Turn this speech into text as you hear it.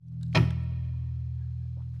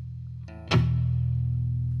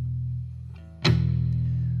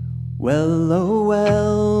Well, oh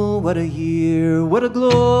well, what a year, what a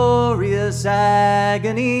glorious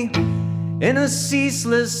agony, in a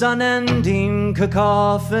ceaseless, unending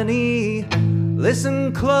cacophony.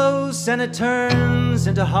 Listen close and it turns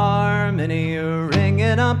into harmony,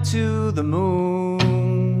 ringing up to the moon.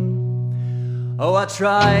 Oh, I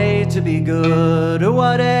try to be good, or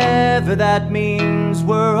whatever that means.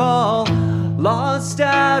 We're all lost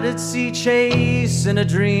out at sea, chasing a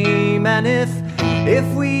dream. And if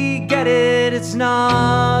we get it, it's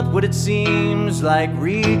not what it seems, like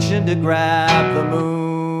reaching to grab the moon.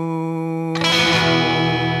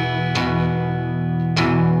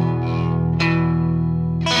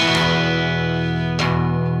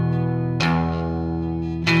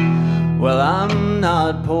 Well, I'm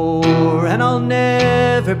not poor and I'll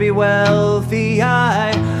never be wealthy.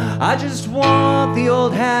 I just want the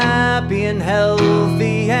old happy and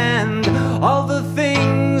healthy, and all the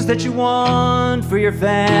things that you want for your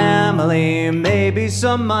family, maybe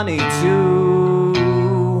some money too.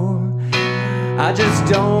 I just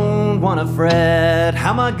don't wanna fret,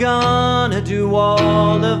 how am I gonna do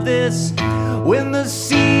all of this, when the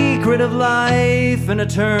secret of life and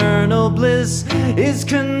eternal bliss is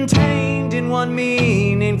contained in one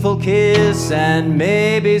meaningful kiss, and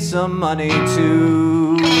maybe some money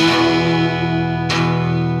too.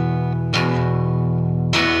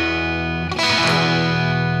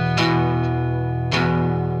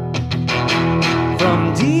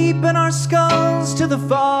 From deep in our skulls to the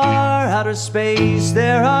far outer space,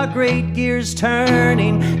 there are great gears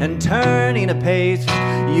turning and turning apace.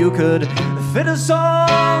 You could fit us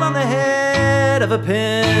all on the head of a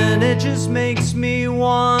pin. It just makes me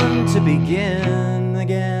want to begin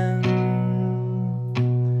again.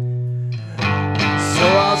 So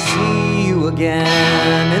I'll see you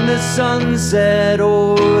again in the sunset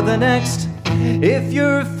or the next. If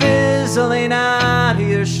you're fizzling out,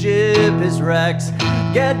 your ship is wrecked,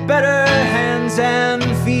 get better hands and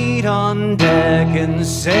feet on deck and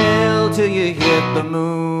sail till you hit the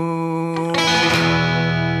moon.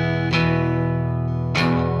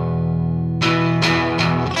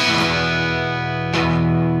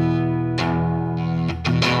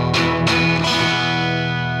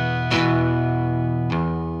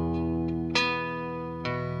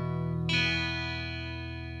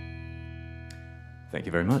 Thank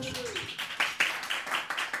you very much.